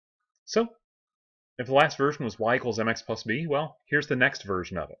So if the last version was y equals mx plus b, well, here's the next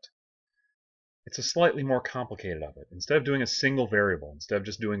version of it. It's a slightly more complicated of it. Instead of doing a single variable, instead of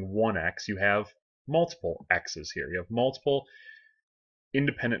just doing one x, you have multiple x's here. You have multiple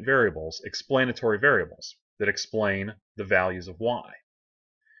independent variables, explanatory variables, that explain the values of y,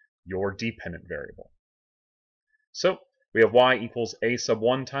 your dependent variable. So we have y equals a sub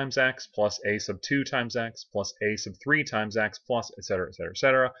 1 times x plus a sub 2 times x plus a sub 3 times x plus etc., etc.,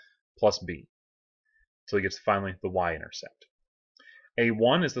 etc., plus b, until he gets to finally the y-intercept.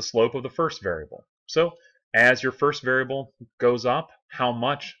 A1 is the slope of the first variable. So as your first variable goes up, how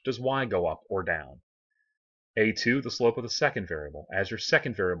much does y go up or down? A2, the slope of the second variable. As your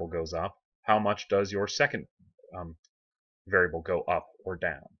second variable goes up, how much does your second variable go up or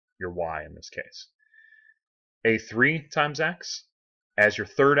down? Your y in this case. A3 times x. As your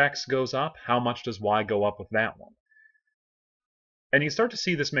third x goes up, how much does y go up with that one? And you start to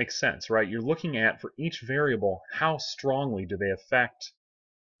see this makes sense, right? You're looking at, for each variable, how strongly do they affect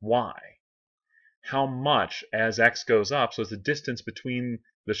y? How much as x goes up, so as the distance between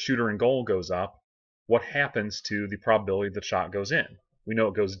the shooter and goal goes up, what happens to the probability the shot goes in? We know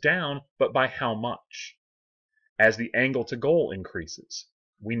it goes down, but by how much? As the angle to goal increases,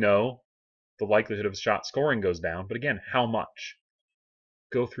 we know the likelihood of a shot scoring goes down, but again, how much?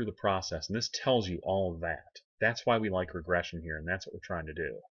 Go through the process, and this tells you all of that. That's why we like regression here, and that's what we're trying to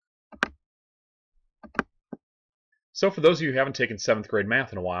do. So for those of you who haven't taken 7th grade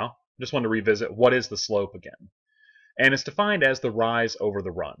math in a while, I just wanted to revisit what is the slope again. And it's defined as the rise over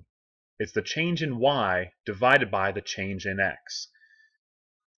the run. It's the change in y divided by the change in x.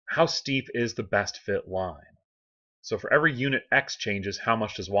 How steep is the best fit line? So for every unit x changes, how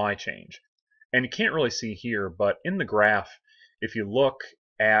much does y change? And you can't really see here, but in the graph, if you look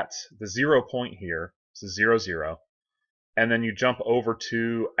at the 0 point here, so 0, 0, and then you jump over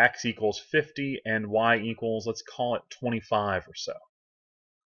to x equals 50 and y equals, let's call it 25 or so.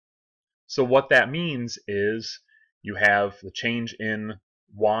 So what that means is you have the change in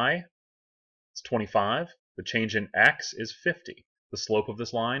y, it's 25. The change in x is 50. The slope of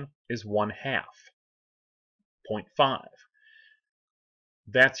this line is 1/2, 0.5.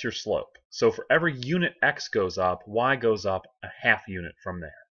 That's your slope. So for every unit x goes up, y goes up a half unit from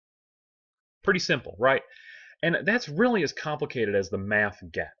there. Pretty simple, right? And that's really as complicated as the math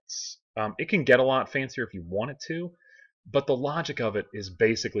gets. It can get a lot fancier if you want it to, but the logic of it is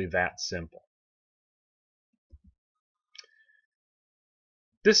basically that simple.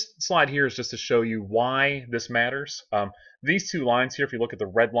 This slide here is just to show you why this matters. These two lines here, if you look at the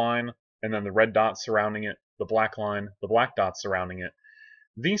red line and then the red dots surrounding it, the black line, the black dots surrounding it,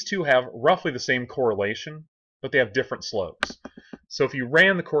 these two have roughly the same correlation, but they have different slopes. So if you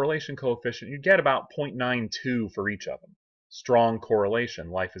ran the correlation coefficient, you'd get about 0.92 for each of them. Strong correlation,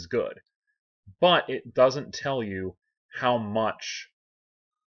 life is good. But it doesn't tell you how much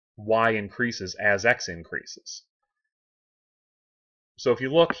y increases as x increases. So if you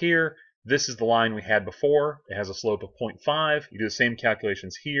look here, this is the line we had before. It has a slope of 0.5. You do the same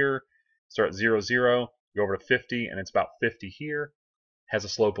calculations here. Start at 0, 0, go over to 50, and it's about 50 here. Has a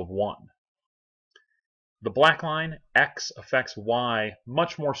slope of 1. The black line, x affects y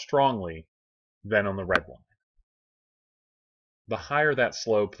much more strongly than on the red line. The higher that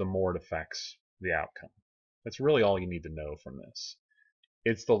slope, the more it affects the outcome. That's really all you need to know from this.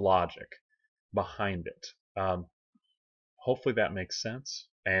 It's the logic behind it. Hopefully that makes sense,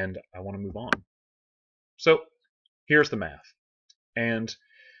 and I want to move on. So here's the math. And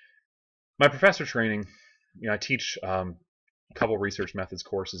my professor training, I teach a couple research methods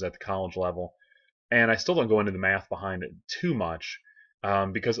courses at the college level, and I still don't go into the math behind it too much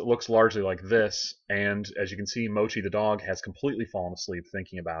because it looks largely like this, and as you can see, Mochi the dog has completely fallen asleep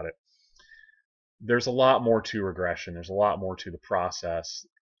thinking about it. There's a lot more to regression. There's a lot more to the process.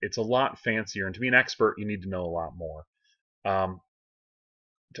 It's a lot fancier, and to be an expert, you need to know a lot more.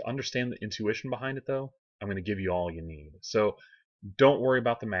 To understand the intuition behind it, though, I'm going to give you all you need. So don't worry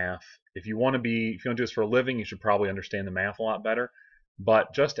about the math. If you want to do this for a living, you should probably understand the math a lot better.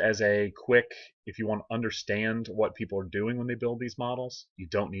 But just as a quick, if you want to understand what people are doing when they build these models, you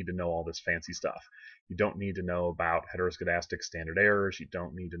don't need to know all this fancy stuff. You don't need to know about heteroscedastic standard errors. You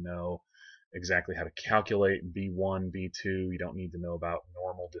don't need to know exactly how to calculate V1, V2. You don't need to know about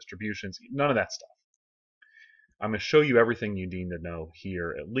normal distributions. None of that stuff. I'm going to show you everything you need to know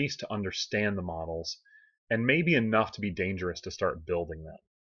here, at least to understand the models, and maybe enough to be dangerous to start building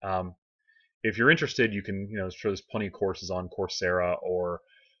them. If you're interested, you can, sure, there's plenty of courses on Coursera or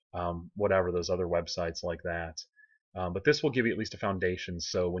whatever, those other websites like that. But this will give you at least a foundation.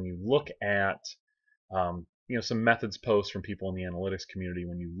 So when you look at some methods posts from people in the analytics community,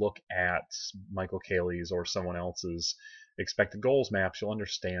 when you look at Michael Cayley's or someone else's expected goals maps, you'll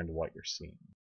understand what you're seeing.